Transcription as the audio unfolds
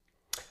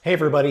Hey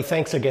everybody,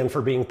 thanks again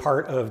for being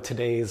part of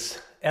today's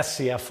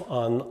SCF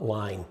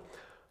Online.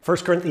 1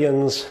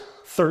 Corinthians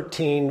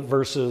 13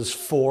 verses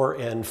 4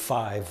 and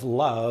 5.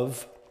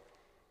 Love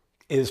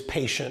is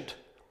patient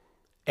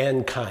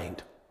and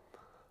kind.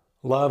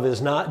 Love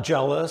is not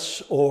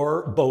jealous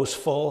or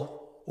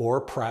boastful or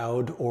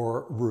proud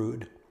or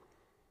rude.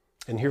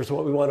 And here's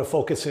what we want to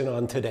focus in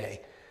on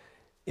today.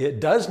 It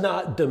does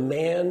not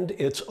demand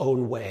its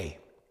own way.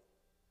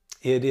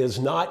 It is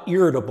not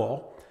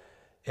irritable,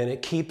 and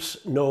it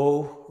keeps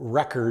no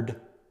record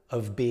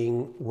of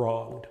being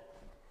wronged.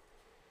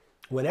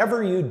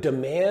 Whenever you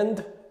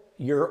demand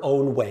your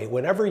own way,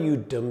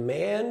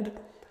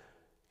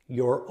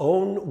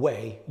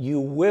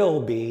 you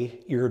will be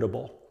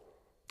irritable,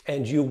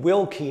 and you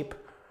will keep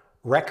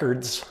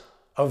records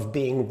of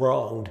being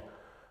wronged.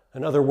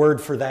 Another word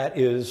for that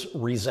is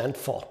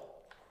resentful.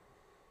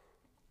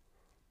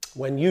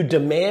 When you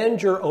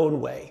demand your own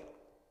way,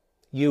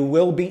 you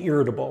will be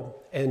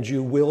irritable, and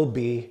you will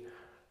be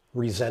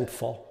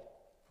resentful.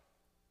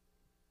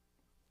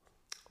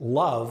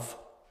 Love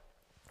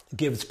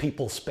gives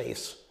people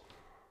space.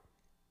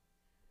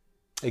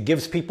 It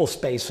gives people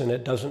space and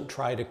it doesn't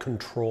try to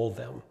control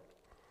them.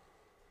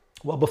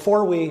 Well,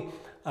 before we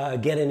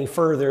get any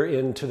further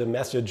into the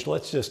message,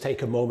 let's just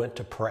take a moment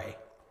to pray.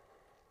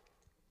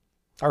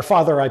 Our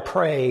Father, I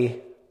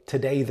pray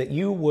today that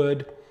you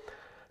would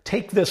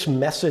take this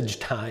message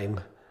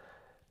time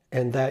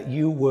and that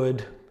you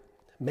would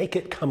make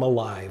it come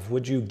alive.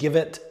 Would you give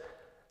it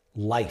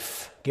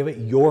life? Give it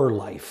your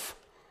life.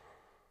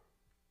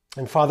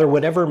 And Father,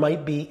 whatever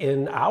might be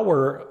in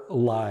our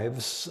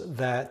lives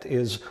that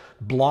is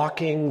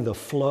blocking the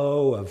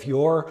flow of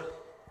your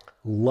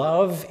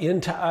love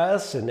into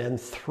us and then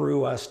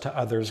through us to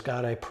others,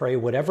 God, I pray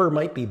whatever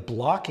might be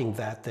blocking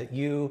that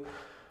you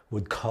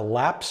would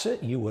collapse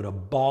it, you would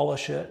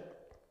abolish it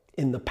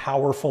in the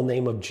powerful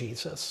name of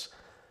Jesus.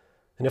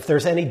 And if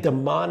there's any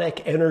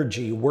demonic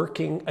energy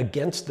working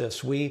against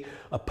this, we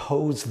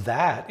oppose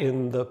that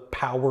in the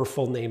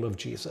powerful name of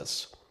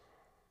Jesus.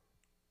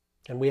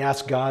 And we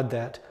ask God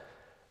that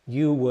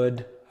you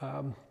would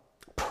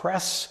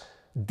press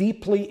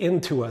deeply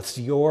into us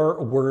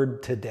your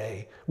word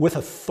today with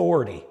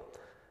authority,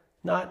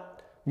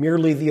 not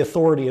merely the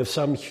authority of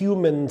some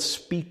human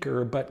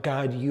speaker, but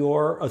God,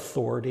 your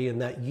authority,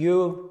 and that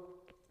you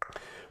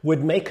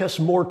would make us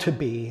more to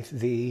be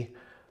the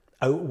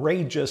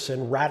outrageous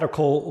and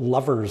radical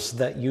lovers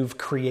that you've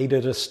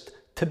created us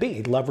to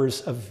be, lovers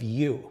of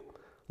you,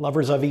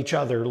 lovers of each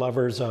other,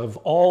 lovers of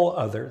all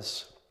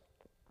others,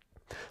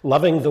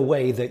 loving the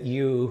way that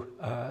you,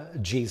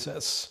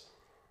 Jesus,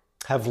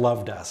 have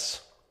loved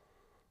us.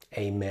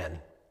 Amen.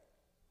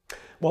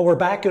 Well, we're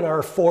back in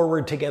our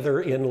Forward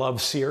Together in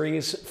Love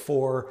series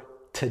for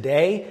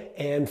today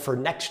and for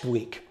next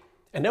week.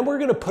 And then we're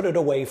going to put it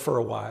away for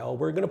a while.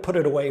 We're going to put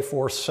it away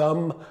for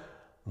some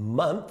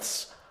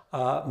months.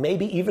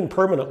 Maybe even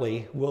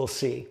permanently, we'll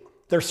see.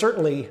 There's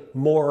certainly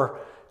more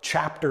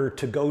chapter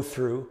to go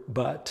through,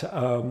 but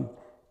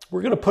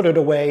we're going to put it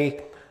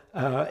away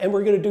and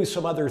we're going to do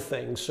some other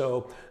things.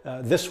 So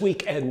this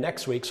week and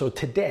next week, so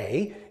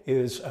today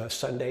is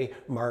Sunday,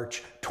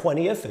 March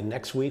 20th, and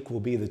next week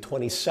will be the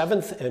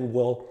 27th, and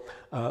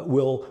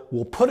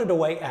we'll put it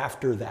away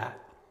after that.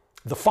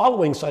 The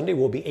following Sunday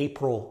will be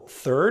April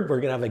 3rd.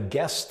 We're going to have a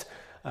guest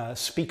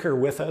speaker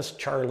with us,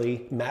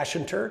 Charlie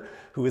Maschenter,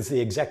 who is the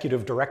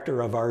executive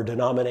director of our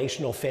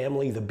denominational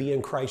family, the Be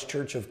in Christ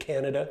Church of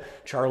Canada.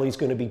 Charlie's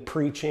going to be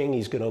preaching.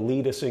 He's going to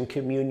lead us in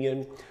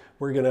communion.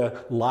 We're going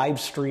to live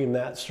stream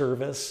that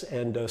service.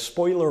 And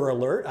spoiler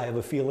alert, I have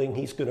a feeling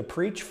he's going to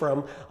preach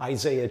from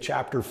Isaiah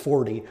chapter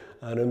 40,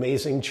 an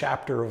amazing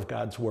chapter of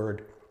God's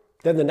Word.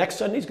 Then the next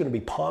Sunday is going to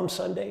be Palm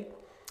Sunday.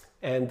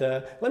 And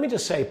let me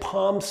just say,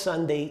 Palm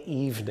Sunday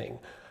evening,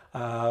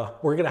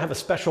 we're going to have a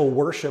special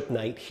worship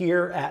night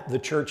here at the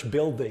church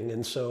building.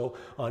 And so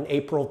on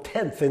April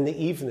 10th in the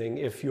evening,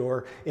 if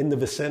you're in the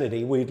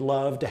vicinity, we'd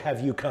love to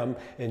have you come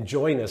and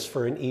join us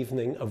for an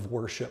evening of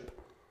worship.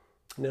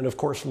 And then, of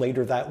course,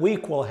 later that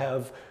week, we'll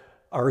have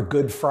our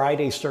Good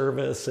Friday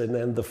service. And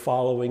then the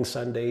following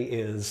Sunday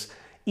is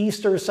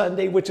Easter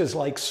Sunday, which is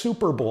like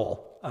Super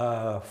Bowl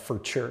for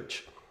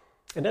church.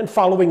 And then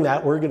following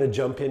that, we're going to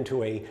jump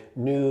into a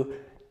new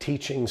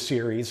teaching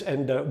series,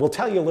 and we'll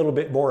tell you a little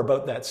bit more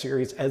about that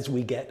series as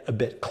we get a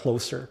bit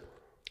closer.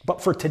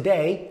 But for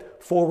today,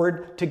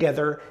 Forward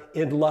Together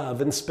in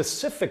Love, and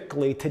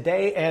specifically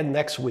today and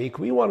next week,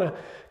 we want to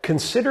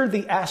consider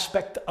the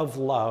aspect of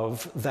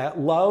love that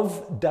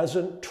love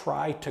doesn't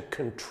try to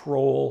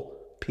control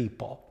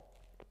people.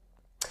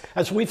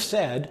 As we've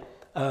said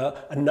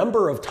a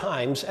number of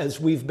times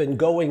as we've been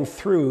going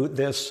through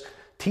this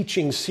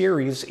teaching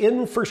series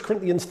in 1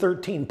 Corinthians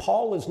 13,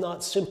 Paul is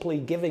not simply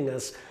giving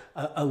us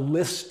a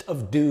list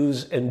of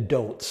do's and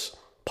don'ts.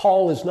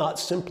 Paul is not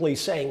simply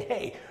saying,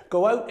 hey,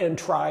 go out and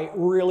try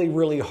really,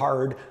 really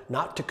hard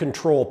not to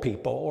control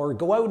people, or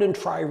go out and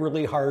try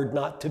really hard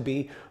not to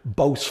be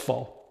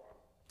boastful.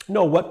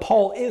 No, what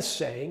Paul is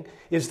saying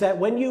is that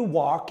when you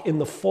walk in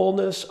the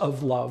fullness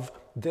of love,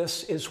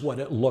 this is what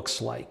it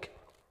looks like.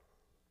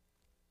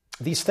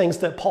 These things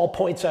that Paul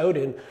points out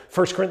in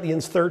 1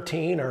 Corinthians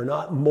 13 are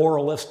not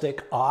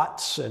moralistic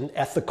oughts and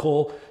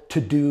ethical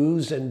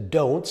to-dos and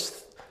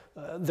don'ts.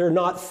 They're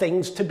not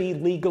things to be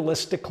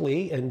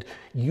legalistically and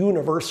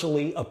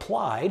universally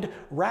applied.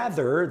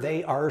 Rather,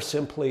 they are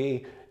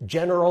simply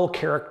general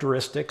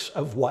characteristics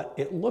of what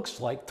it looks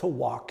like to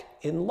walk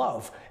in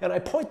love. And I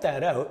point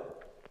that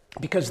out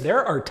because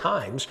there are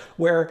times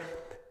where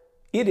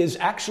it is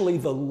actually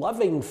the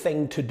loving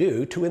thing to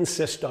do to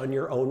insist on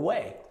your own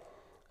way.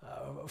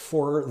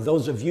 For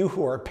those of you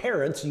who are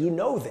parents, you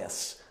know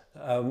this.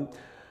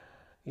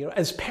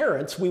 As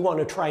parents, we want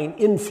to try and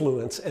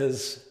influence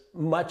as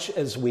much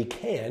as we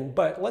can,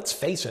 but let's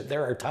face it,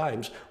 there are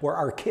times where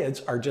our kids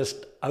are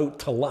just out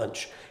to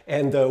lunch,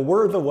 and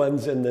we're the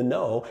ones in the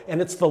know, and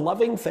it's the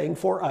loving thing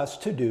for us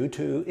to do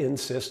to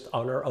insist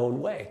on our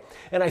own way.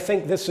 And I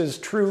think this is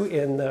true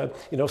in,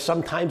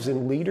 sometimes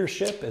in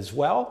leadership as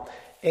well.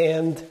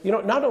 And,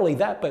 not only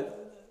that, but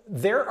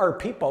there are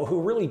people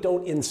who really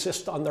don't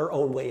insist on their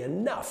own way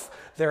enough.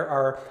 There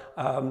are,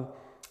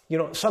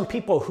 some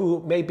people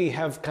who maybe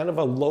have kind of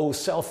a low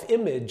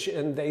self-image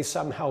and they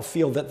somehow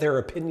feel that their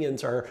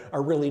opinions are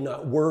really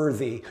not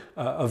worthy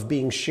of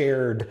being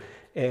shared.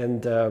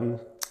 And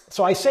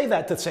so I say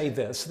that to say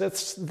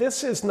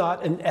this is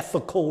not an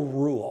ethical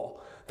rule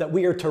that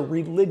we are to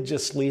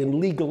religiously and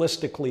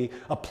legalistically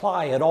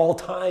apply at all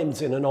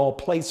times and in all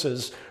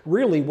places.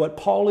 Really, what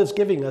Paul is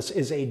giving us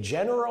is a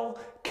general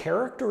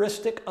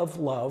characteristic of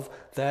love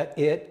that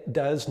it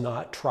does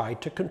not try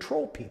to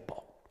control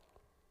people.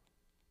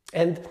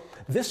 And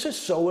this is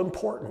so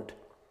important.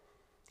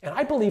 And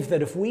I believe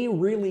that if we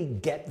really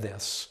get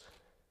this,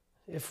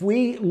 if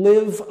we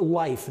live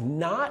life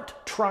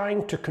not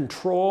trying to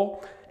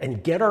control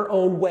and get our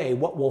own way,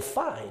 what we'll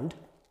find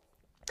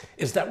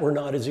is that we're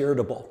not as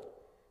irritable.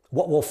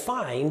 What we'll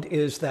find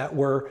is that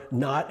we're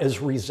not as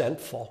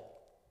resentful.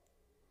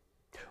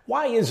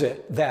 Why is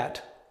it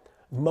that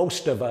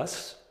most of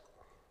us,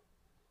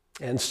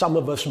 and some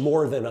of us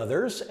more than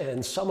others,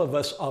 and some of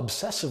us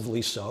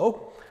obsessively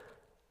so,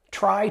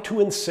 try to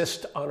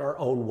insist on our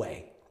own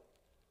way?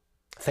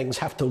 Things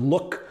have to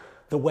look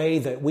the way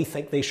that we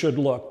think they should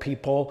look.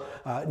 People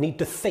need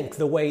to think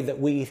the way that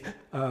we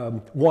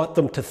want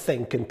them to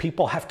think, and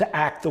people have to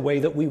act the way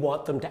that we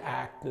want them to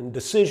act, and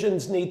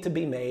decisions need to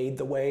be made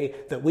the way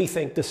that we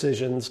think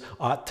decisions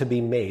ought to be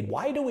made.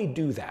 Why do we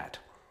do that?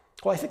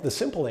 Well, I think the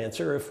simple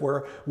answer, if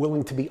we're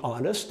willing to be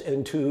honest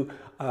and to,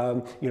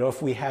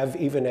 if we have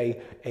even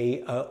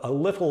a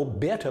little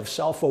bit of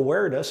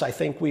self-awareness, I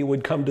think we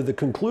would come to the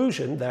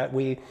conclusion that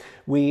we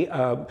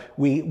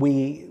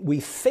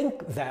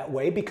think that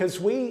way because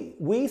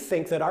we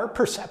think that our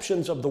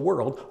perceptions of the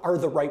world are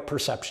the right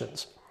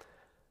perceptions.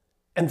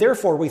 And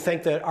therefore, we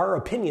think that our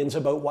opinions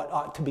about what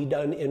ought to be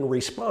done in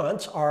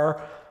response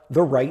are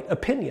the right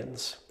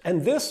opinions.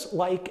 And this,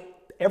 like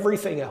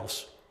everything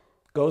else,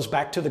 goes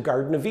back to the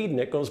Garden of Eden.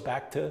 It goes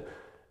back to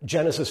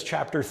Genesis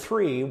chapter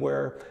 3,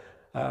 where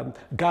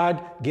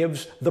God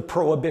gives the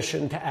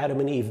prohibition to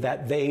Adam and Eve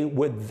that they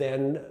would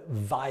then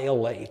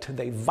violate.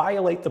 They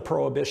violate the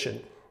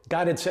prohibition.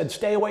 God had said,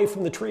 stay away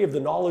from the tree of the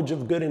knowledge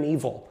of good and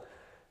evil.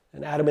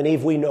 And Adam and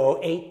Eve, we know,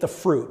 ate the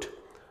fruit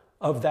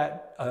of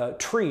that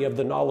tree of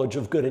the knowledge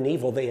of good and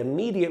evil. They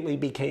immediately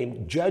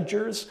became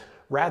judgers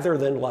rather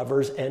than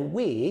lovers, and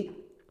we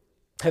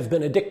have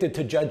been addicted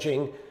to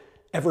judging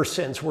ever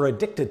since. We're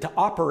addicted to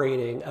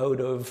operating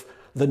out of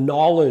the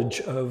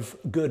knowledge of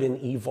good and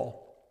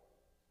evil.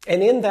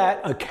 And in that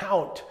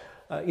account,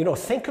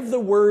 think of the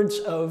words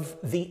of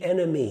the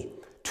enemy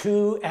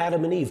to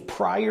Adam and Eve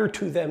prior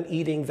to them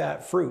eating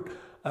that fruit.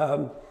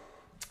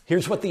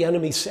 Here's what the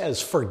enemy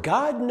says: "For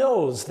God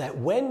knows that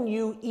when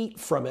you eat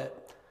from it,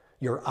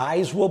 your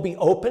eyes will be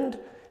opened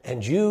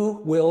and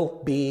you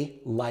will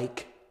be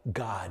like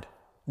God,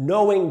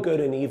 knowing good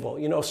and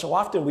evil." So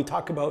often we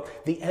talk about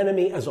the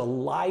enemy as a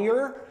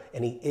liar,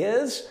 and he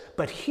is,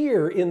 but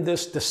here in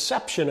this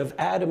deception of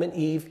Adam and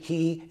Eve,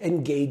 he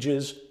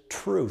engages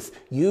truth.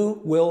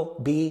 You will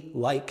be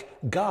like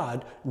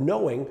God,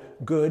 knowing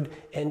good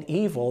and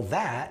evil.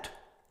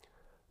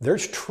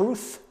 There's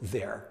truth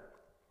there.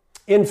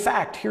 In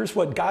fact, here's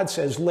what God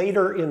says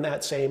later in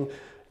that same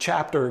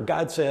chapter.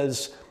 God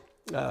says,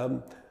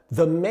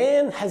 the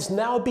man has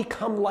now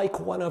become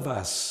like one of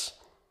us,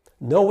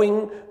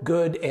 knowing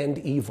good and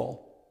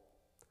evil.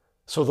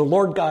 So the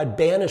Lord God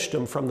banished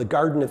him from the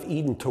Garden of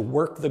Eden to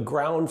work the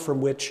ground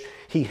from which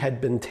he had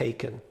been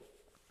taken.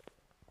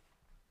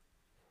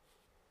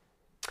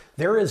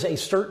 There is a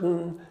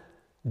certain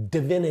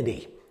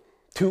divinity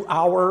to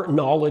our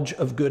knowledge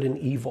of good and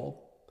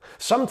evil.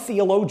 Some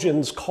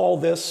theologians call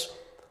this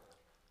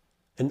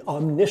an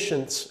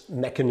omniscience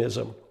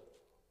mechanism.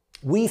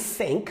 We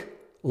think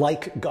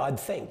like God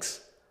thinks.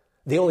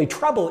 The only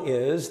trouble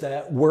is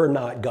that we're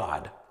not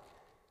God.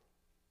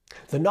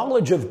 The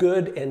knowledge of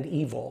good and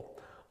evil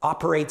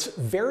operates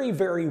very,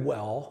 very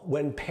well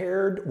when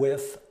paired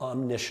with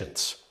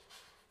omniscience.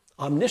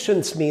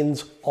 Omniscience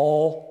means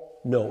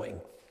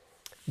all-knowing.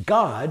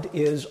 God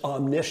is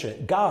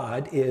omniscient.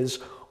 God is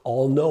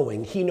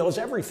all-knowing. He knows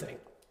everything.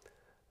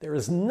 There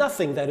is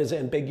nothing that is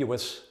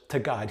ambiguous to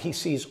God. He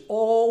sees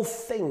all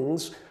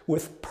things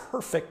with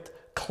perfect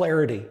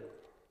clarity.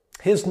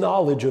 His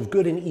knowledge of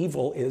good and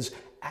evil is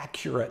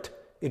accurate.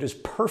 It is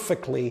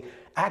perfectly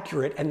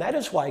accurate, and that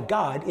is why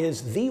God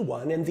is the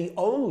one and the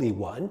only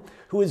one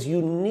who is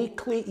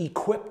uniquely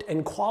equipped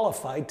and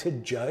qualified to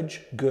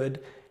judge good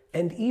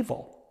and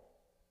evil.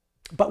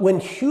 But when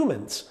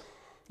humans,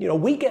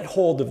 we get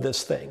hold of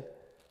this thing,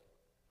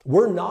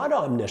 we're not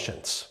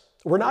omniscience.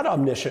 We're not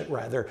omniscient,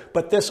 rather,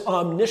 but this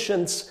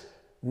omniscience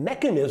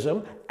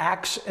mechanism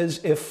acts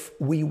as if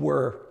we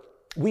were.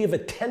 We have a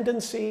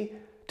tendency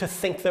to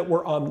think that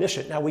we're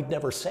omniscient. Now, we'd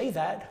never say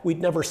that.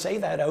 We'd never say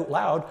that out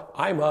loud.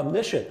 I'm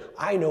omniscient.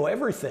 I know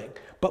everything.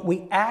 But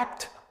we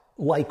act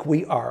like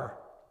we are.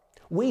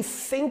 We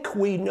think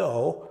we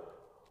know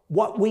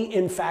what we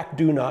in fact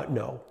do not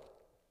know.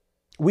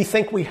 We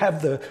think we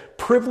have the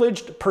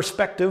privileged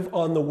perspective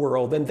on the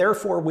world, and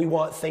therefore we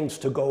want things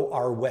to go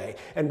our way.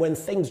 And when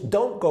things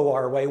don't go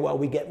our way, well,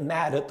 we get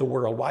mad at the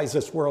world. Why is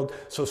this world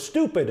so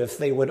stupid? If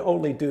they would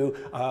only do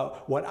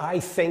what I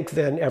think,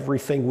 then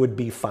everything would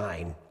be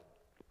fine.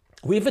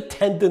 We have a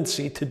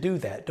tendency to do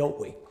that, don't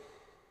we?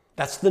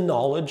 That's the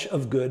knowledge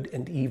of good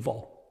and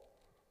evil.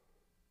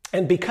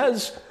 And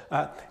because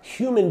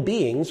human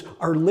beings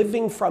are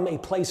living from a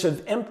place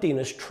of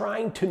emptiness,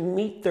 trying to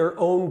meet their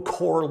own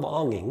core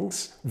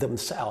longings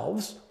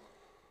themselves,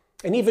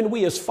 and even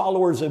we as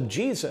followers of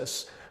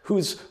Jesus,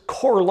 whose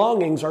core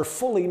longings are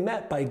fully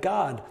met by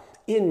God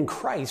in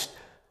Christ,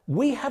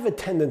 we have a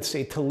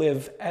tendency to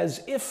live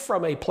as if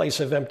from a place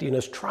of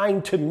emptiness,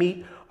 trying to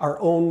meet our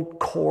own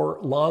core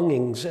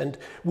longings. And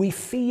we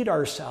feed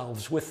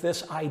ourselves with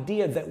this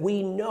idea that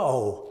we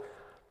know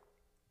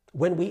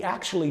when we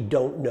actually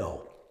don't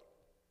know.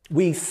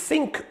 We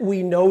think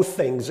we know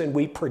things and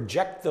we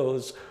project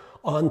those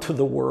onto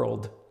the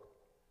world.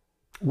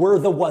 We're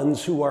the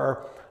ones who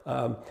are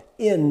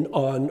in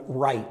on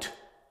right.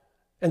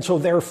 And so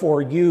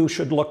therefore you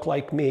should look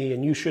like me,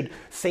 and you should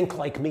think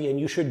like me, and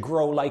you should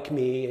grow like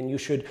me, and you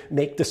should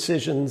make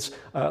decisions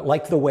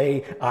like the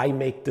way I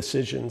make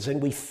decisions.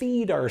 And we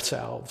feed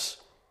ourselves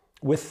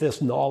with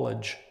this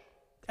knowledge.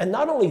 And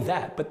not only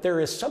that, but there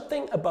is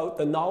something about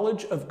the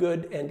knowledge of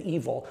good and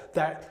evil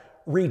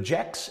that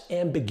rejects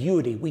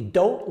ambiguity. We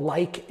don't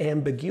like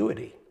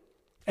ambiguity.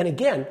 And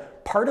again,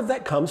 part of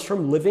that comes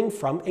from living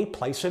from a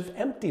place of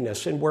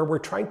emptiness, and where we're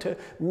trying to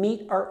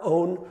meet our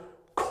own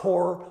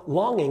core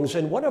longings.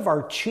 And one of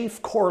our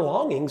chief core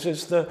longings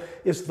is the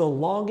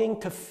longing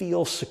to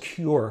feel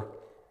secure.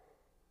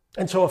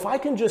 And so if I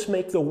can just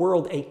make the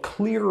world a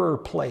clearer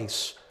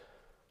place,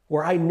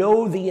 where I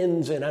know the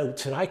ins and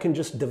outs, and I can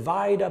just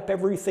divide up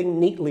everything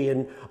neatly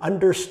and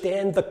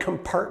understand the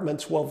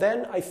compartments, well,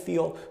 then I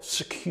feel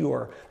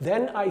secure.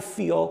 Then I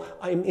feel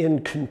I'm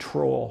in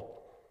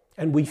control.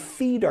 And we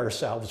feed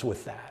ourselves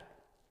with that.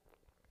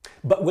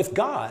 But with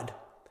God,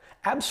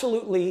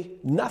 absolutely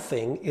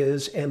nothing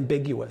is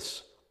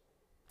ambiguous.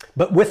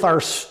 But with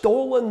our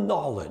stolen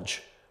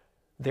knowledge,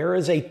 there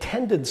is a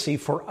tendency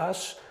for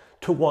us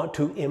to want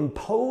to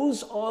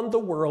impose on the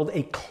world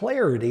a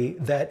clarity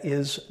that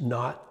is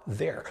not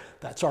there.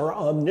 That's our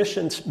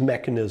omniscience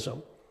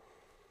mechanism.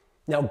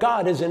 Now,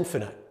 God is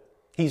infinite.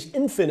 He's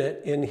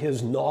infinite in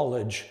his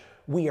knowledge.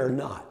 We are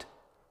not.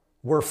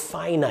 We're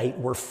finite.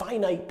 We're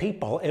finite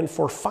people. And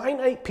for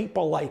finite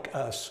people like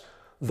us,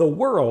 the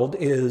world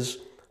is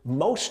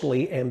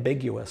mostly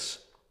ambiguous.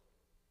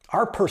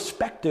 Our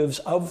perspectives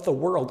of the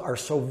world are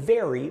so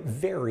very,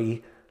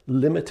 very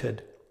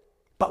limited.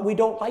 But we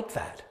don't like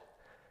that.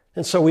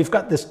 And so we've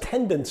got this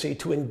tendency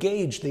to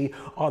engage the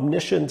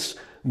omniscience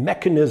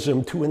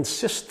mechanism to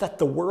insist that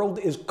the world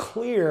is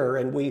clear,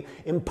 and we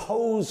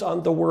impose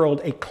on the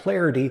world a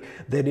clarity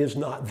that is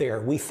not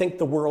there. We think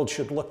the world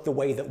should look the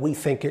way that we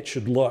think it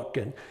should look,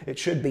 and it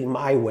should be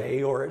my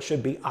way or it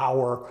should be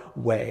our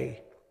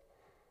way.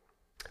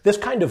 This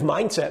kind of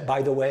mindset,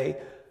 by the way,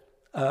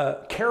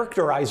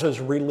 characterizes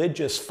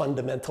religious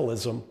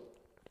fundamentalism.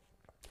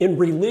 In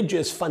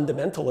religious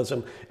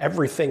fundamentalism,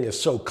 everything is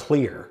so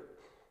clear,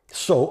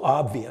 so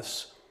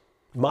obvious.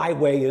 My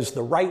way is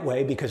the right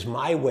way because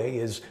my way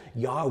is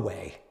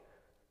Yahweh.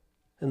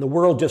 And the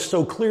world just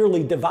so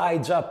clearly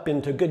divides up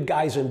into good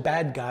guys and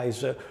bad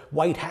guys,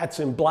 white hats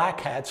and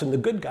black hats. And the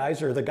good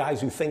guys are the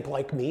guys who think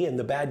like me, and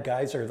the bad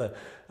guys are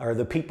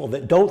the people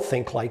that don't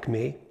think like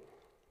me.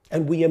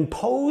 And we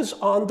impose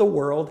on the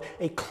world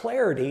a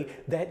clarity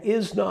that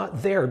is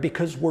not there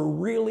because we're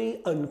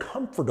really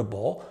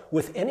uncomfortable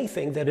with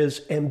anything that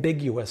is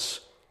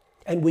ambiguous.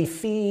 And we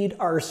feed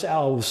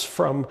ourselves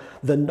from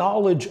the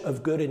knowledge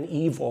of good and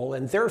evil,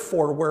 and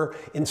therefore we're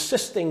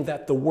insisting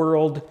that the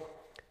world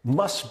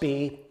must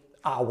be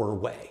our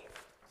way.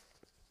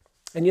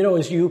 And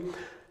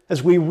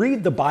as we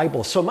read the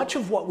Bible, so much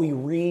of what we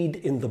read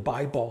in the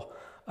Bible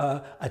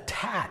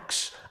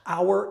attacks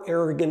our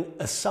arrogant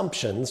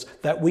assumptions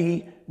that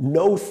we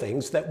know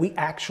things that we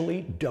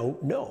actually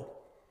don't know.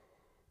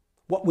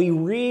 What we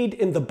read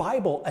in the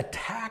Bible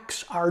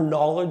attacks our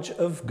knowledge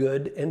of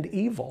good and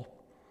evil.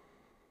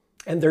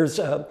 And there's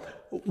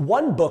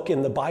one book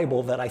in the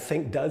Bible that I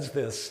think does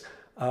this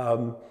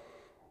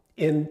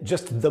in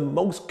just the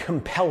most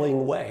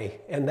compelling way,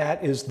 and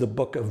that is the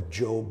book of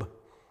Job.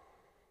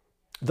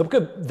 The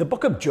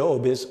book of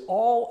Job is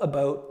all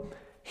about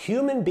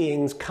human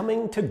beings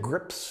coming to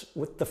grips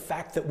with the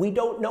fact that we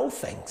don't know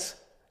things.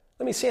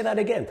 Let me say that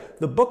again.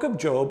 The book of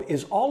Job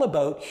is all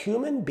about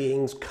human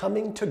beings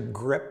coming to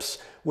grips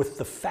with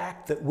the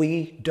fact that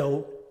we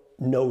don't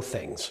know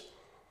things.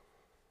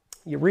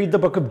 You read the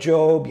book of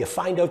Job, you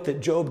find out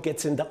that Job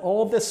gets into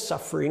all this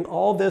suffering,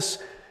 all this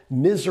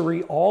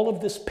misery, all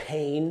of this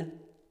pain,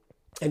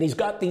 and he's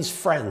got these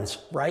friends,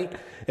 right?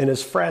 And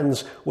his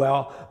friends,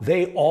 well,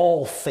 they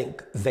all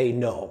think they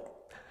know.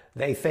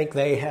 They think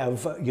they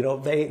have,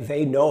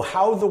 they know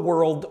how the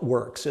world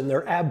works, and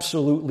they're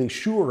absolutely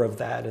sure of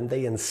that, and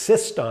they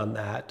insist on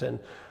that. And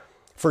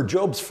for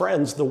Job's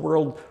friends, the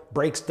world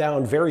breaks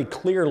down very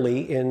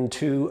clearly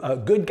into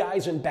good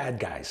guys and bad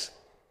guys.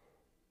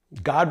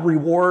 God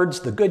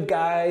rewards the good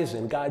guys,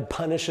 and God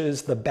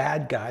punishes the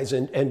bad guys.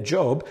 And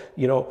Job,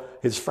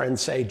 his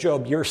friends say,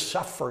 Job, you're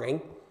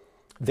suffering,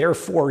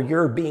 therefore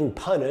you're being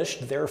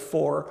punished,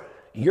 therefore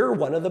you're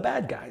one of the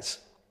bad guys.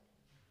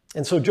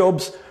 And so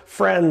Job's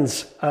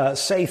friends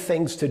say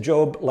things to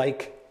Job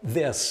like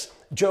this: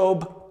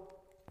 Job,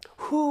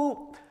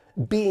 who,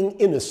 being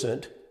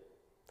innocent,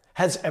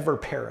 has ever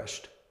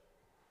perished?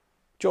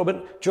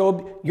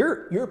 Job,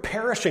 you're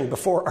perishing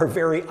before our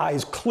very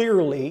eyes.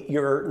 Clearly,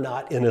 you're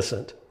not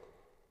innocent.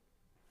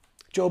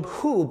 Job,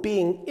 who,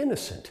 being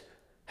innocent,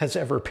 has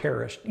ever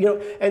perished?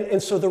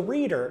 And so the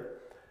reader,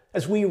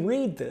 as we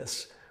read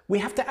this, we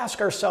have to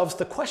ask ourselves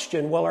the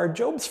question, well, are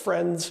Job's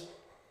friends,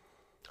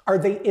 are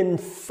they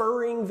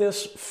inferring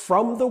this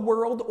from the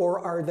world, or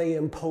are they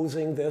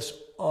imposing this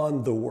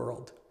on the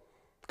world?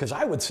 Because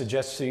I would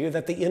suggest to you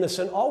that the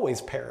innocent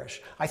always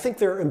perish. I think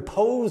they're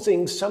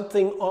imposing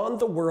something on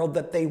the world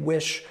that they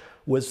wish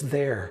was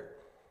there,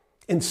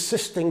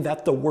 insisting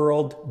that the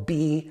world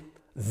be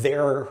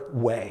their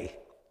way.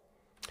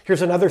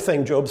 Here's another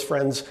thing Job's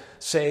friends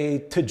say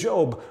to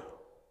Job: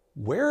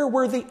 where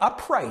were the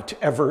upright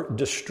ever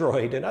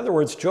destroyed? In other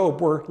words, Job,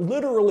 we're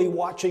literally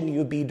watching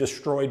you be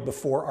destroyed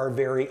before our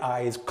very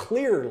eyes.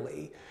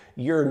 Clearly,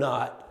 you're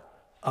not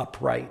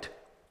upright.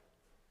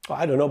 Well,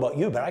 I don't know about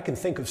you, but I can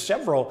think of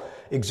several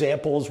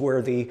examples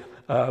where the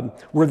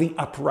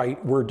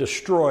upright were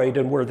destroyed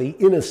and where the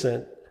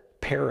innocent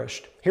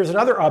perished. Here's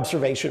another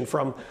observation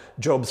from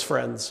Job's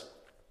friends.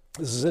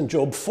 This is in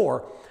Job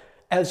 4.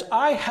 As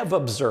I have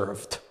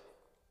observed,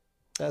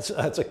 that's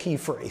a key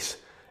phrase.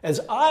 As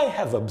I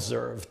have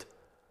observed,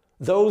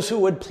 those who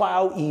would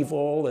plow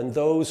evil and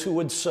those who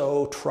would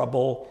sow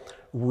trouble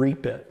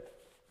reap it.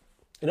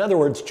 In other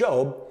words,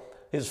 Job,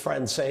 his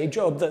friends say,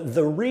 Job,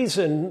 the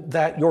reason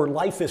that your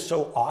life is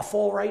so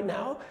awful right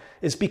now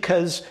is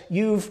because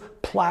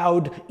you've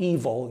plowed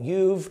evil,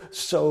 you've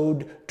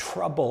sowed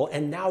trouble,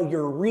 and now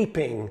you're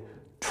reaping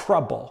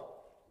trouble.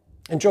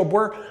 And Job,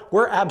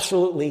 we're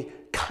absolutely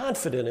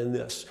confident in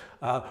this.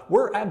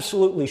 We're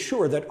absolutely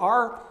sure that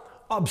our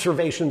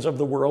observations of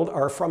the world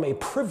are from a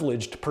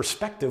privileged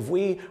perspective.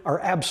 We are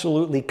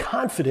absolutely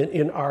confident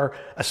in our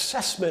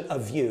assessment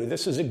of you.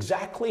 This is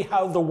exactly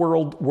how the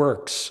world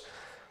works.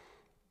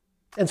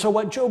 And so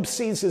what Job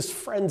sees his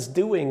friends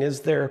doing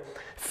is they're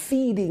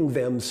feeding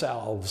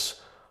themselves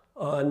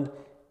on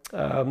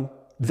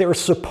their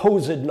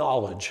supposed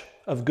knowledge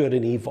of good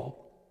and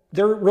evil.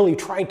 They're really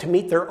trying to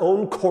meet their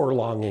own core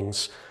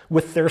longings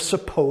with their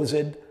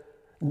supposed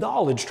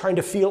knowledge, trying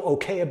to feel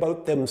okay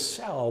about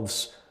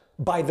themselves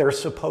by their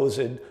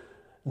supposed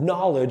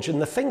knowledge.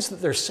 And the things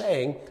that they're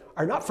saying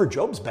are not for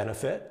Job's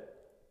benefit,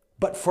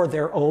 but for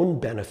their own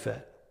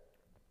benefit.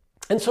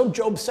 And so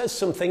Job says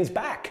some things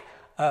back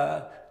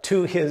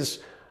to his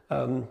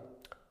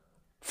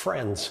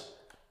friends.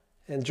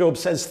 And Job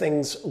says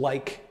things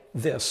like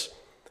this: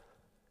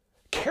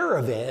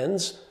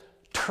 caravans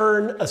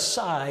turn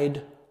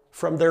aside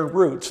from their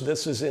roots.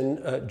 This is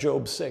in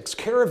Job 6.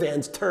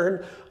 Caravans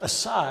turn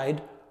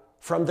aside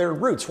from their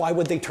roots. Why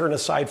would they turn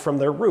aside from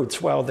their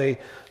roots? Well, they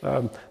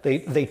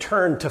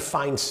turn to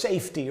find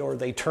safety, or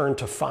they turn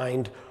to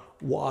find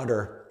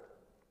water.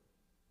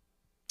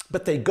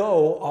 But they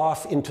go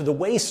off into the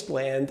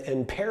wasteland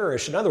and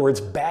perish. In other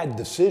words, bad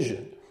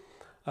decision.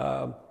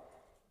 And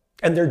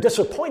they're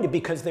disappointed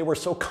because they were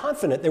so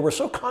confident. They were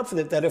so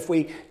confident that if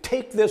we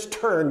take this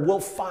turn, we'll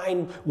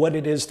find what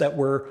it is that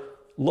we're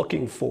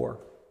looking for.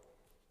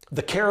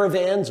 The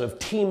caravans of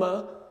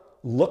Tema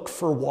look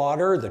for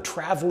water. The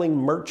traveling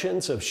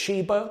merchants of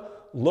Sheba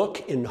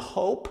look in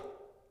hope.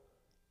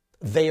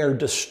 They are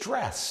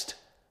distressed.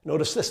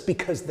 Notice this,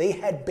 because they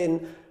had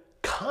been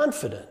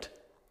confident.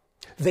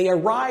 They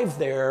arrive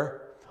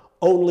there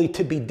only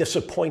to be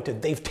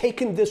disappointed. They've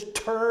taken this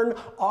turn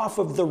off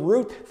of the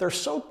route. They're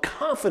so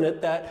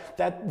confident that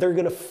they're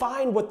going to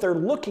find what they're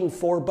looking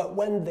for, but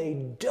when they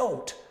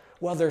don't,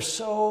 well, they're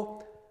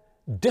so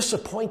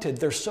disappointed.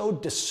 They're so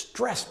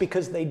distressed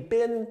because they'd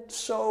been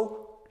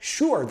so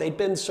sure. They'd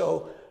been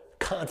so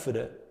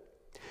confident.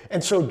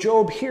 And so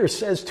Job here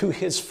says to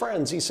his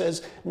friends, he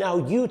says, now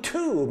you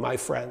too, my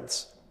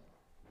friends,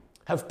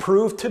 have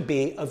proved to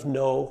be of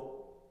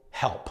no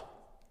help.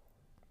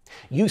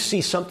 You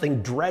see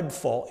something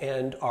dreadful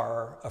and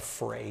are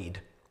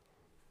afraid.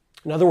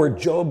 In other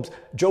words,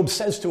 Job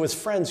says to his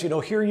friends,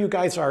 here you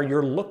guys are,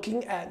 you're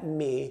looking at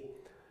me,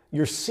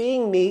 you're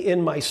seeing me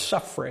in my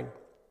suffering.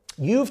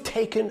 You've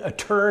taken a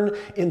turn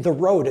in the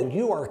road and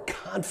you are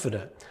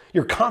confident.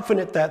 You're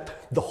confident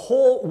that the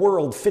whole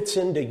world fits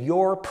into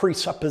your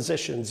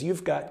presuppositions.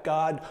 You've got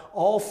God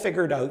all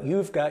figured out.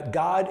 You've got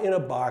God in a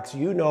box.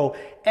 You know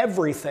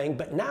everything.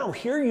 But now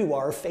here you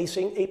are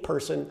facing a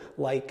person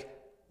like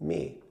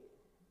me.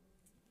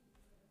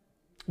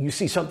 You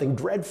see something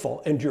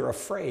dreadful and you're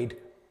afraid.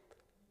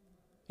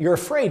 You're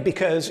afraid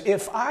because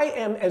if I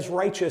am as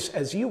righteous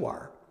as you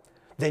are,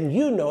 then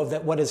you know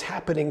that what is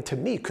happening to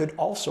me could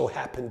also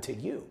happen to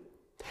you.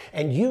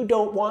 And you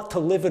don't want to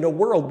live in a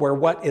world where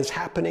what is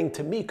happening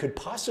to me could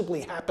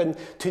possibly happen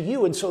to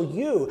you. And so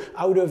you,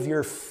 out of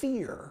your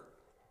fear,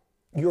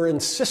 you're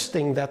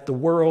insisting that the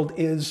world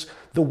is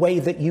the way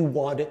that you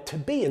want it to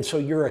be. And so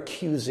you're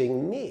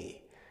accusing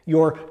me.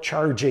 You're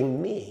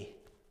charging me.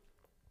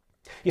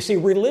 You see,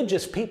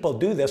 religious people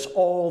do this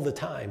all the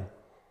time.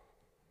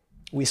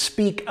 We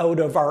speak out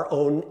of our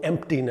own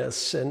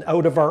emptiness and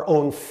out of our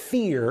own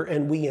fear,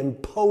 and we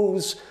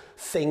impose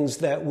things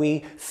that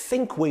we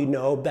think we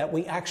know that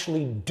we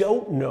actually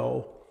don't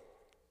know,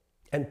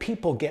 and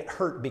people get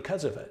hurt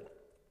because of it.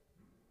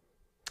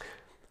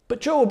 But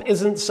Job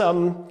isn't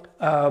some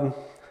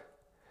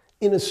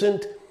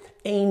innocent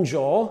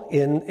angel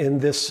in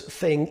this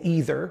thing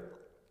either.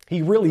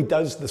 He really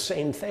does the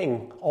same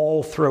thing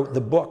all throughout the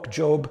book.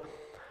 Job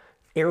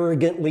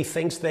arrogantly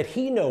thinks that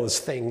he knows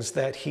things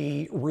that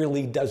he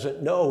really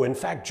doesn't know. In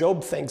fact,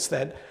 Job thinks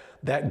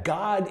that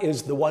God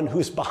is the one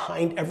who's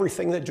behind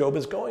everything that Job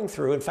is going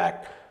through. In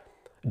fact,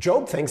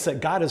 Job thinks that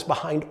God is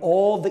behind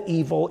all the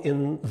evil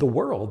in the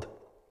world.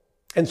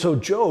 And so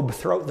Job,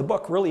 throughout the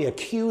book, really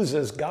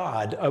accuses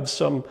God of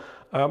some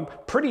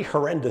pretty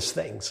horrendous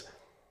things.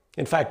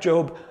 In fact,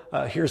 Job,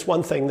 here's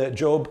one thing that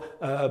Job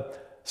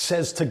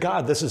says to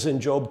God. This is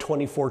in Job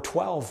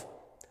 24:12.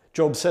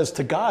 Job says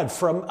to God,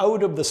 from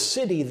out of the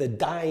city the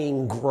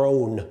dying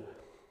groan,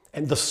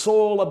 and the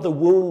soul of the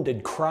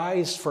wounded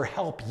cries for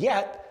help,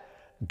 yet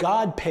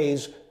God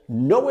pays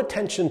no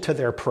attention to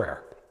their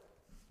prayer.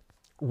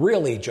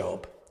 Really,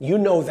 Job, you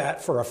know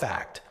that for a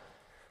fact.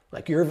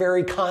 Like, you're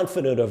very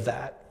confident of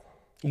that.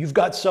 You've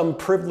got some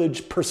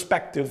privileged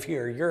perspective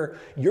here.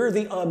 You're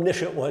the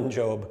omniscient one,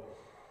 Job.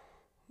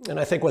 And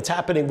I think what's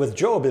happening with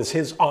Job is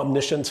his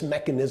omniscience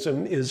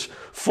mechanism is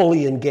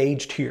fully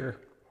engaged here.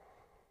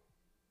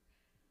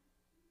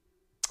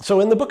 So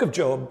in the book of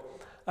Job,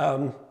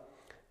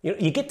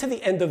 you get to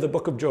the end of the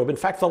book of Job. In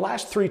fact, the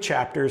last three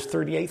chapters,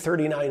 38,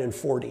 39, and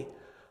 40,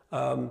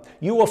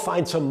 you will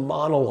find some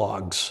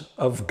monologues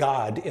of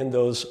God in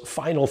those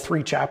final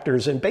three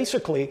chapters. And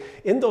basically,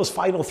 in those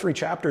final three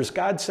chapters,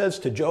 God says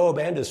to Job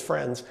and his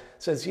friends,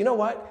 says, you know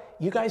what?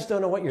 You guys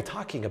don't know what you're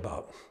talking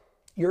about.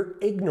 You're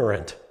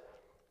ignorant.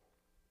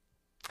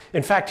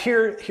 In fact,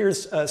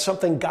 here's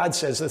something God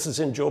says. This is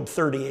in Job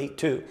 38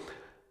 too.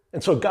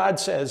 And so God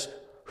says,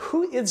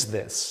 who is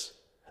this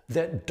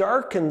that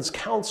darkens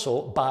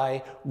counsel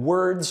by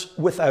words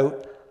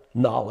without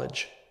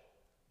knowledge?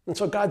 And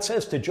so God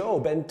says to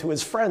Job and to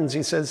his friends,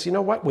 he says, you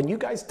know what? When you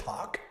guys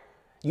talk,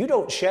 you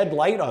don't shed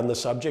light on the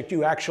subject.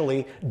 You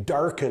actually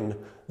darken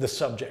the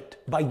subject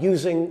by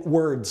using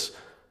words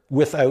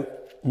without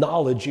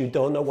knowledge. You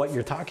don't know what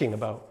you're talking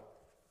about.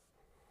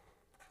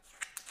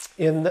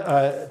 In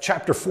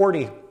chapter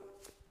 40,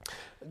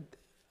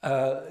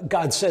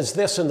 God says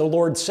this, and the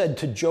Lord said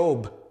to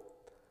Job,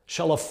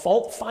 shall a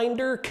fault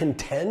finder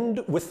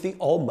contend with the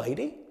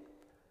Almighty?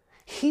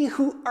 He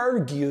who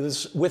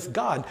argues with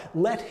God,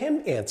 let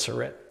him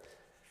answer it.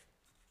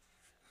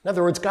 In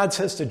other words, God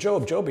says to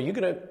Job, Job, are you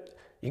going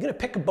to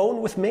pick a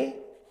bone with me?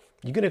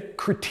 You going to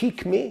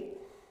critique me?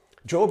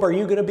 Job, are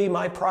you going to be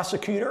my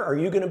prosecutor? Are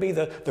you going to be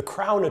the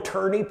crown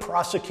attorney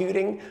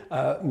prosecuting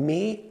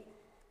me?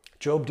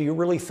 Job, do you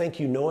really think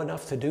you know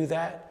enough to do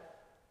that?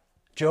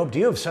 Job, do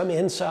you have some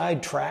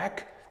inside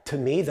track to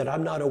me that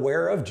I'm not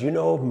aware of? Do you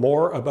know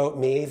more about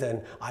me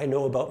than I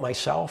know about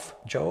myself,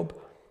 Job?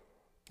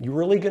 You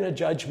really going to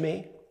judge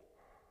me?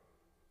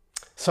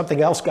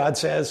 Something else God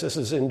says, this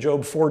is in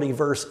Job 40,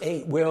 verse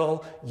 8,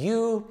 will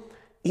you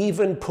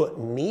even put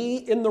me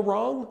in the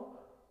wrong?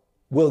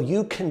 Will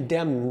you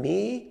condemn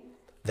me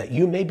that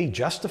you may be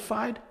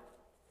justified?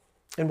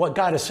 And what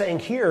God is saying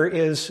here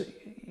is,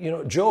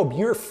 Job,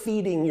 you're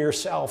feeding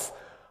yourself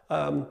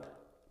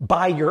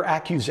by your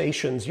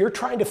accusations. You're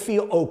trying to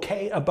feel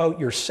okay about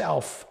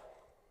yourself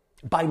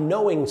by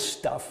knowing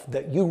stuff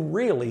that you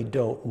really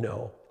don't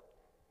know.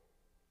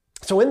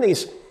 So in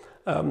these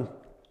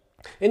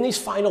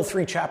final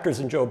three chapters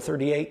in Job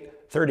 38,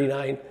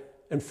 39,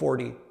 and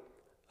 40,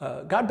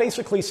 God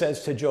basically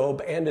says to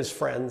Job and his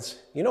friends,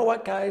 you know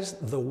what, guys?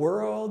 The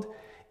world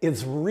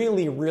is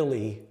really,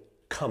 really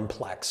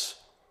complex.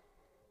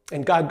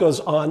 And God goes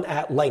on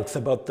at length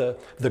about the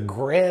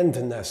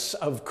grandness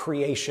of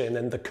creation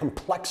and the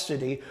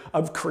complexity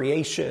of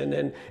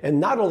creation. And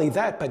not only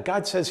that, but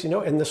God says,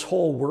 in this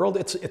whole world,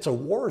 it's a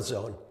war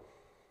zone.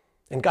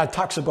 And God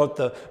talks about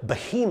the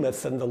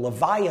behemoth and the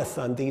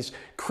leviathan, these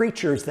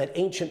creatures that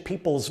ancient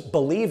peoples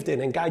believed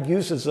in. And God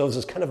uses those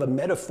as kind of a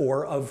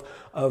metaphor of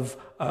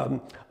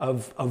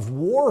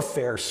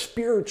warfare,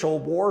 spiritual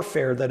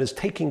warfare that is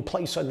taking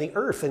place on the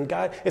earth. And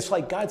it's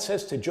like God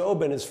says to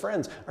Job and his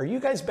friends, are you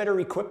guys better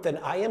equipped than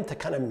I am to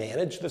kind of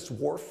manage this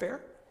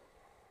warfare?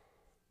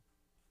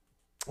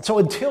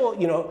 So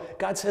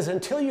God says,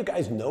 until you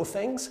guys know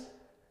things,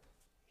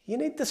 you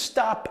need to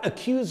stop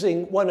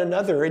accusing one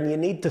another, and you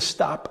need to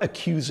stop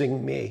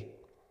accusing me.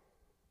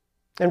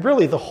 And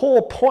really, the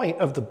whole point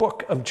of the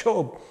book of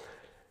Job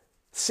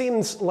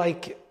seems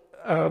like,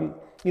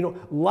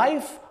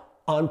 life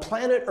on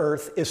planet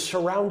Earth is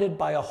surrounded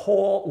by a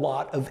whole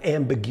lot of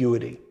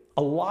ambiguity,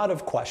 a lot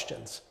of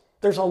questions.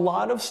 There's a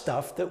lot of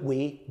stuff that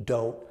we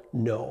don't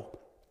know.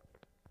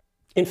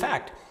 In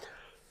fact,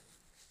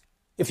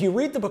 if you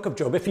read the book of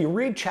Job, if you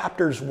read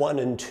chapters 1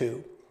 and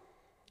 2,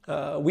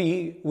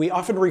 we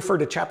often refer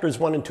to chapters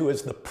 1 and 2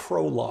 as the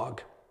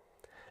prologue.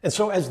 And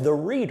so as the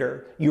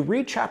reader, you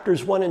read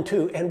chapters 1 and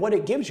 2, and what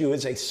it gives you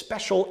is a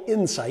special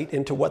insight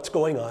into what's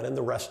going on in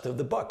the rest of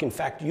the book. In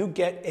fact, you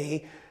get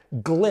a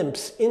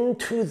glimpse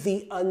into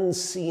the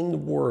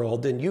unseen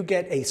world, and you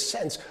get a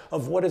sense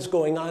of what is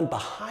going on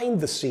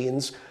behind the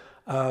scenes.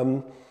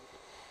 And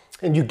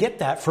you get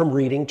that from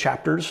reading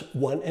chapters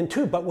 1 and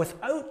 2. But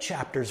without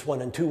chapters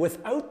 1 and 2,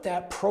 without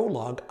that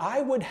prologue,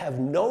 I would have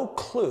no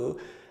clue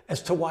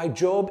as to why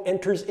Job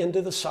enters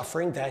into the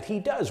suffering that he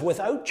does.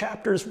 Without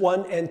chapters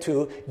 1 and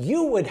 2,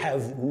 you would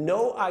have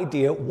no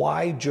idea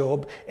why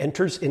Job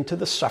enters into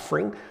the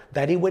suffering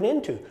that he went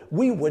into.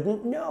 We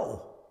wouldn't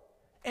know.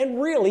 And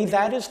really,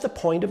 that is the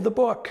point of the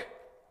book.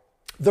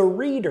 The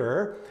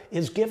reader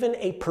is given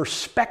a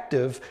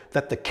perspective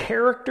that the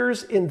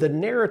characters in the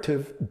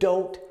narrative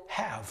don't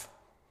have.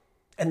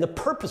 And the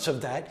purpose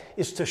of that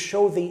is to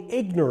show the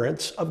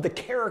ignorance of the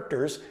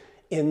characters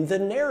in the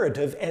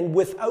narrative. And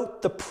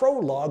without the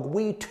prologue,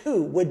 we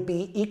too would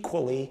be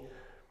equally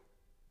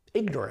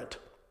ignorant.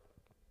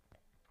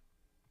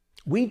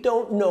 We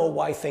don't know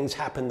why things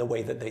happen the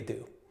way that they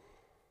do.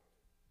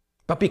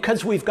 But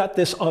because we've got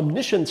this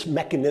omniscience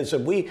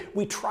mechanism,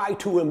 we try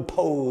to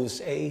impose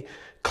a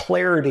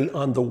clarity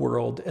on the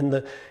world.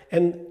 And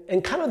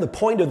kind of the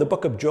point of the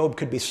book of Job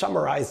could be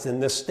summarized in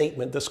this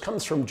statement. This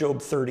comes from Job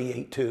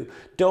 38:2.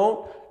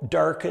 Don't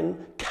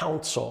darken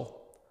counsel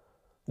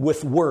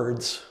with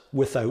words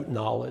without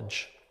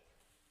knowledge.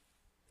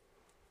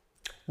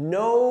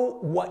 Know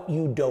what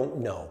you don't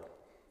know.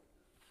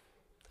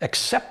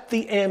 Accept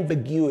the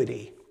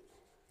ambiguity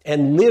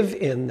and live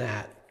in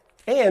that.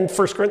 And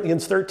 1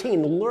 Corinthians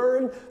 13,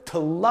 learn to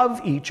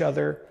love each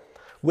other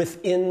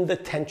within the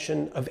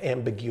tension of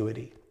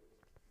ambiguity.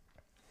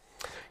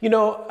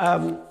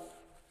 I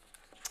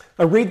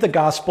read the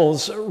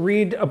Gospels,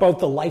 read about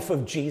the life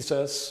of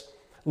Jesus,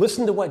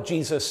 listen to what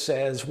Jesus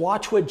says,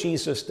 watch what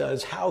Jesus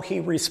does, how he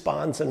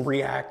responds and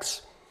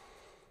reacts.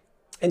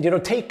 And,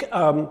 take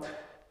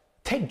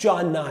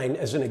John 9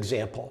 as an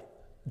example.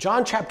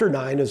 John chapter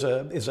 9 is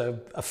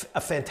a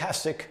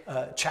fantastic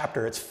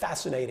chapter. It's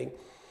fascinating.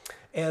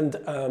 And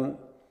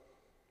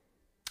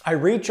I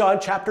read John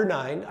chapter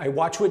 9. I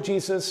watch what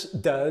Jesus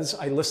does.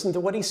 I listen to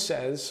what he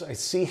says. I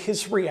see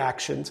his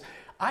reactions.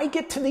 I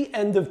get to the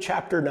end of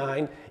chapter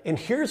 9, and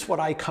here's what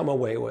I come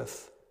away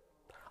with.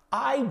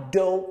 I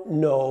don't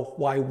know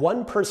why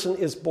one person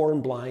is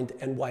born blind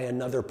and why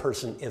another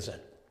person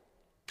isn't.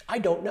 I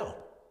don't know.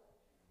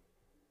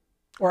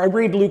 Or I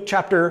read Luke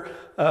chapter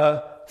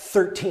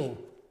 13.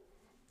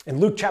 And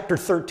Luke chapter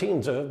 13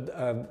 is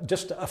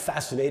just a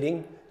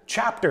fascinating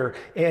chapter.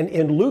 And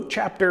in Luke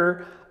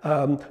chapter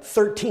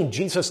 13,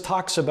 Jesus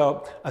talks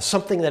about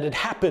something that had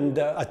happened.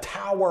 A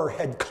tower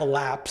had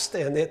collapsed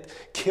and it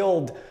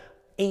killed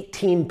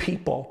 18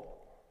 people.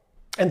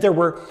 And there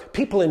were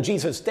people in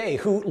Jesus' day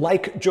who,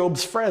 like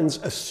Job's friends,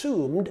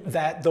 assumed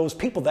that those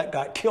people that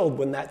got killed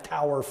when that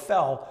tower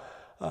fell,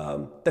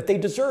 that they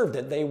deserved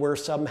it. They were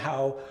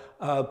somehow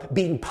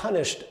being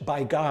punished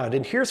by God.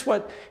 And here's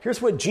what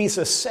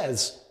Jesus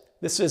says.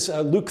 This is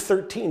Luke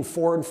 13,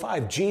 4 and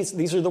 5.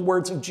 These are the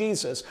words of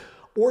Jesus.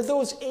 Or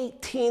those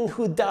 18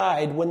 who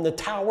died when the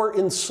tower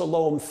in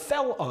Siloam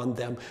fell on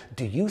them,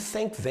 do you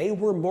think they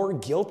were more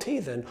guilty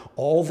than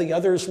all the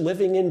others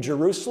living in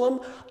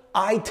Jerusalem?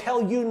 I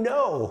tell you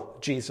no,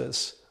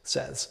 Jesus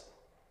says.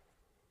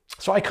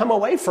 So I come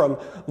away from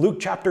Luke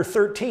chapter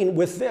 13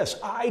 with this.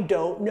 I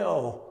don't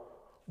know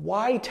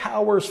why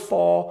towers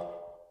fall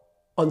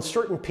on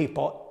certain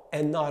people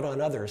and not on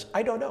others.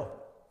 I don't know.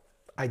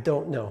 I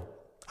don't know.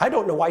 I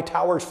don't know why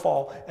towers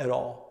fall at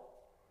all.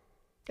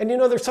 And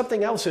there's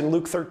something else in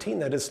Luke 13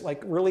 that is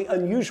like really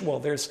unusual.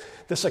 There's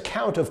this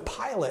account of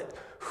Pilate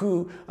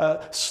who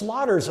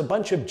slaughters a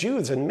bunch of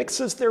Jews and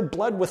mixes their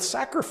blood with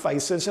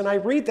sacrifices. And I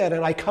read that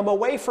and I come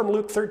away from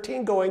Luke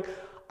 13 going,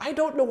 I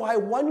don't know why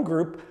one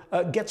group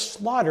gets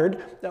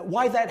slaughtered,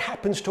 why that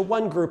happens to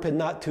one group and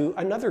not to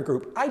another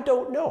group. I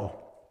don't know.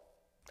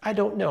 I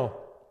don't know.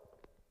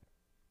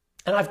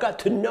 And I've got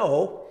to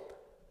know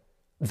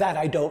that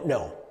I don't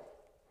know.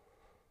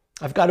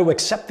 I've got to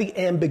accept the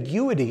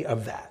ambiguity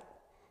of that.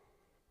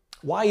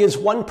 Why is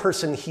one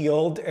person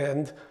healed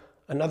and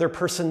another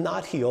person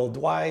not healed?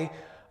 Why,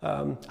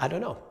 I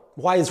don't know.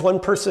 Why is one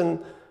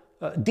person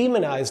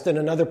demonized and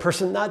another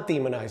person not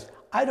demonized?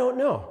 I don't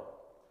know.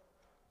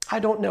 I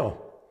don't know.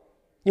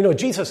 You know,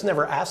 Jesus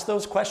never asked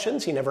those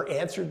questions. He never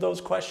answered those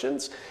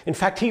questions. In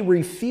fact, he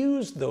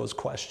refused those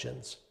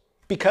questions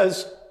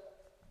because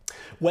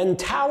when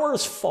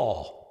towers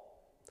fall,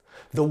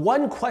 the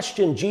one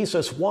question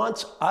Jesus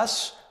wants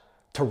us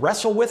to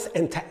wrestle with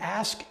and to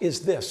ask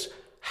is this: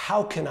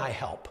 how can I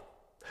help?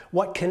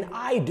 What can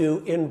I do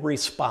in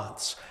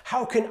response?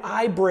 How can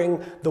I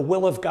bring the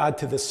will of God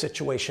to this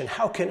situation?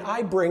 How can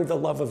I bring the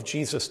love of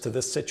Jesus to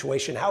this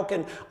situation? How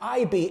can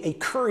I be a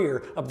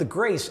courier of the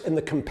grace and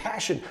the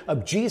compassion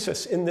of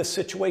Jesus in this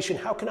situation?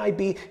 How can I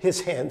be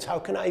his hands? How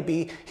can I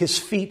be his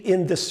feet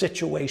in this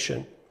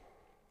situation?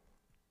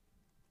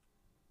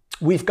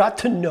 We've got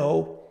to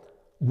know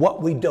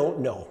what we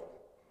don't know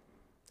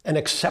and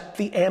accept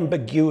the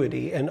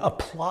ambiguity and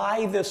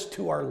apply this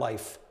to our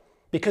life.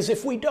 Because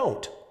if we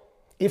don't,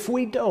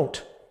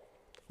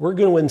 we're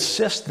going to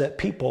insist that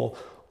people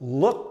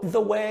look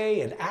the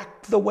way and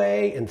act the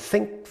way and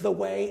think the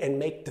way and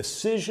make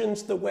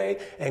decisions the way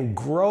and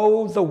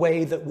grow the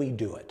way that we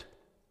do it.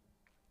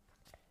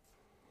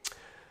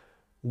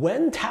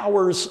 When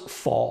towers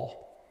fall,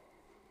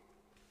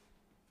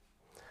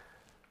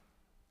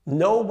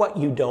 know what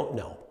you don't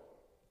know.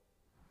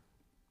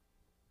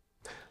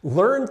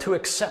 Learn to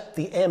accept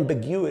the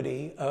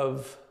ambiguity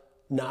of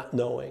not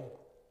knowing.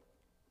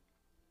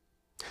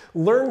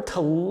 Learn to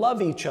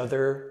love each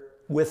other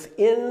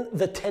within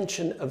the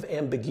tension of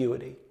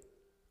ambiguity.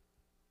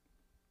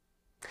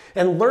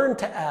 And learn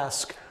to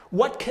ask,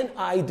 what can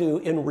I do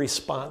in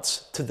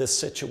response to this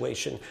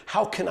situation?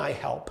 How can I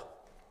help?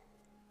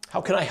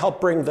 How can I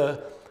help bring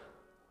the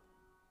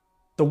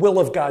will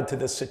of God to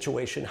this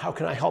situation? How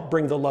can I help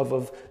bring the love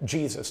of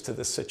Jesus to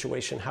this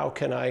situation? How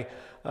can I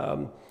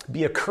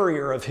be a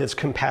courier of his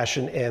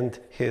compassion and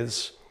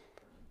his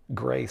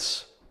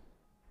grace?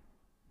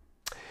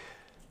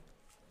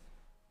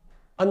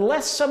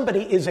 Unless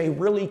somebody is a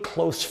really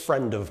close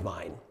friend of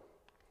mine,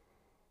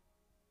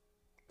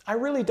 I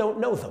really don't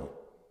know them.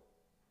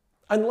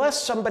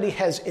 Unless somebody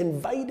has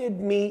invited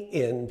me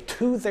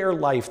into their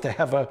life to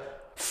have a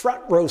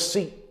front row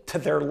seat to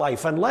their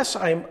life, unless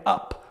I'm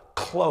up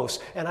close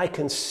and I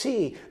can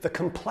see the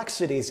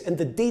complexities and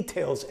the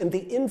details and the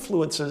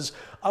influences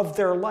of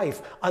their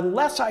life,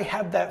 unless I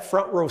have that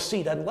front row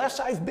seat, unless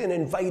I've been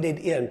invited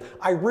in,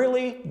 I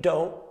really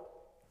don't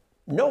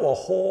know a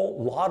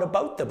whole lot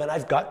about them. And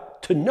I've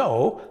got to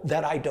know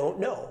that I don't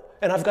know.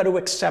 And I've got to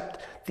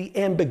accept the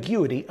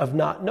ambiguity of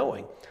not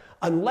knowing.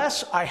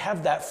 Unless I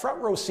have that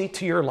front row seat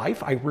to your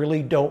life, I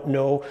really don't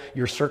know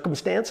your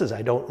circumstances.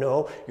 I don't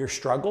know your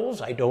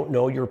struggles. I don't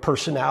know your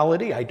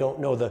personality. I don't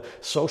know the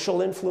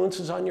social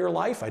influences on your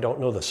life. I don't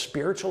know the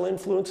spiritual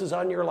influences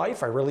on your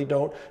life. I really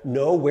don't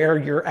know where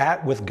you're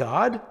at with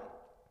God.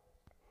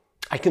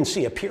 I can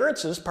see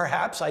appearances,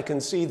 perhaps. I can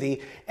see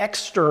the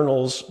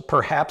externals,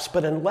 perhaps.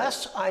 But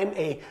unless I'm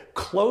a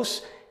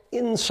close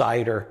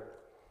insider,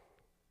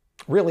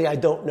 really, I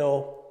don't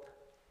know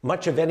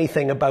much of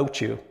anything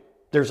about you.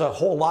 There's a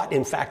whole lot,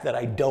 in fact, that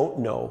I don't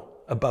know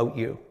about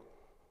you.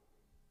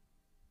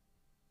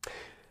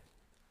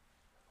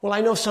 Well,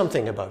 I know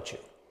something about you.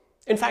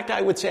 In fact,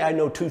 I would say I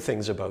know two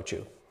things about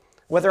you.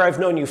 Whether I've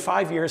known you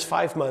 5 years,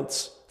 5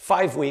 months,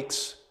 5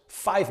 weeks,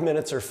 5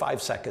 minutes, or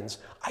 5 seconds,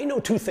 I know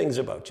two things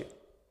about you.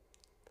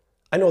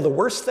 I know the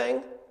worst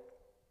thing,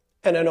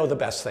 and I know the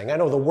best thing. I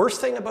know the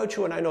worst thing about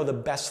you, and I know the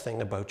best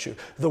thing about you.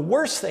 The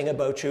worst thing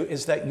about you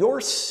is that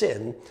your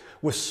sin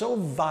was so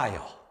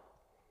vile.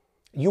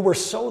 You were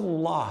so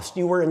lost,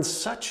 you were in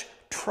such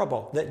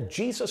trouble that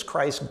Jesus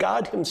Christ,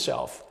 God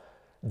himself,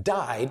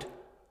 died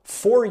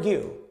for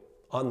you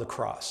on the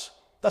cross.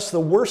 That's the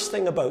worst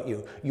thing about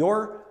you.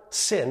 Your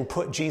sin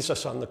put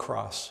Jesus on the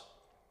cross.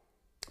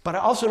 But I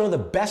also know the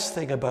best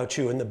thing about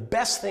you, and the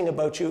best thing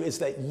about you is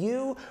that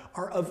you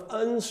are of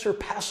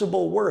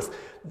unsurpassable worth,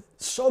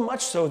 so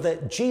much so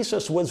that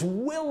Jesus was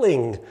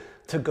willing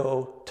to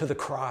go to the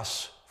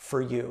cross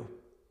for you.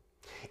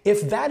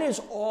 If that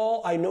is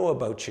all I know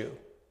about you,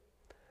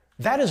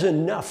 that is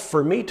enough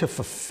for me to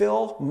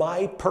fulfill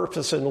my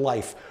purpose in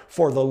life,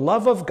 for the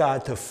love of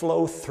God to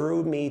flow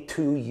through me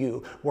to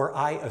you, where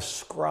I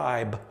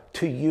ascribe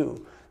to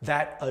you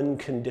that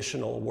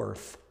unconditional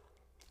worth.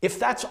 If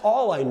that's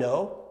all I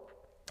know,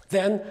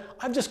 then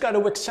I've just got to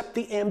accept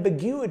the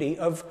ambiguity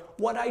of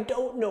what I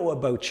don't know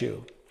about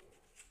you.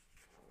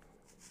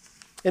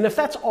 And if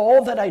that's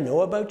all that I know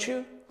about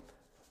you,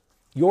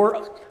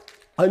 your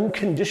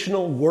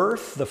unconditional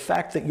worth, the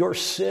fact that your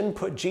sin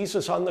put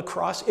Jesus on the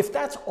cross, if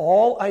that's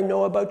all I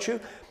know about you,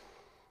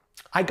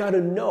 I got to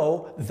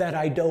know that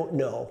I don't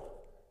know.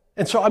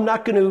 And so I'm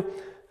not going to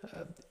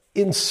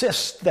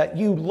insist that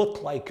you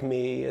look like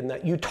me and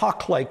that you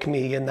talk like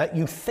me and that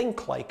you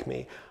think like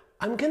me.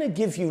 I'm going to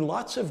give you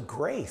lots of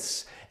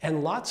grace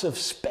and lots of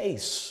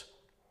space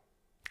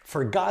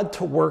for God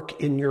to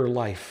work in your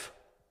life.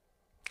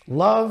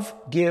 Love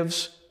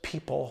gives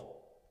people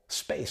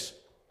space.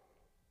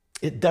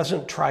 It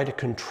doesn't try to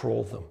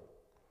control them.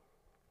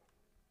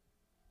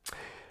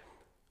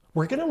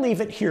 We're going to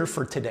leave it here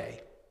for today.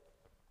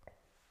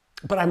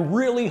 But I'm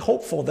really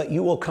hopeful that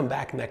you will come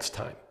back next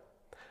time.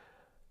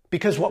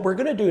 Because what we're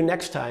going to do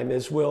next time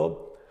is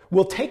we'll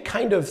take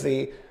kind of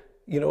the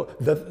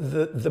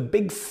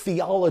big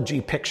theology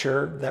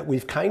picture that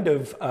we've kind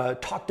of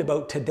talked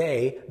about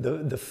today,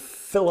 the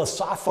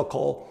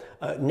philosophical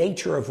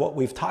nature of what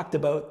we've talked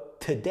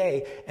about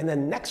today. And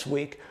then next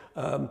week,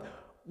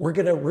 we're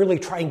going to really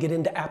try and get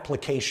into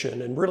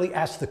application and really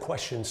ask the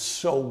question,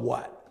 so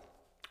what?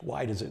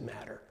 Why does it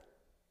matter?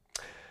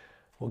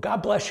 Well,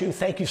 God bless you.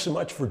 Thank you so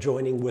much for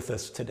joining with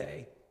us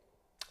today.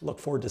 Look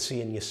forward to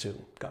seeing you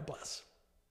soon. God bless.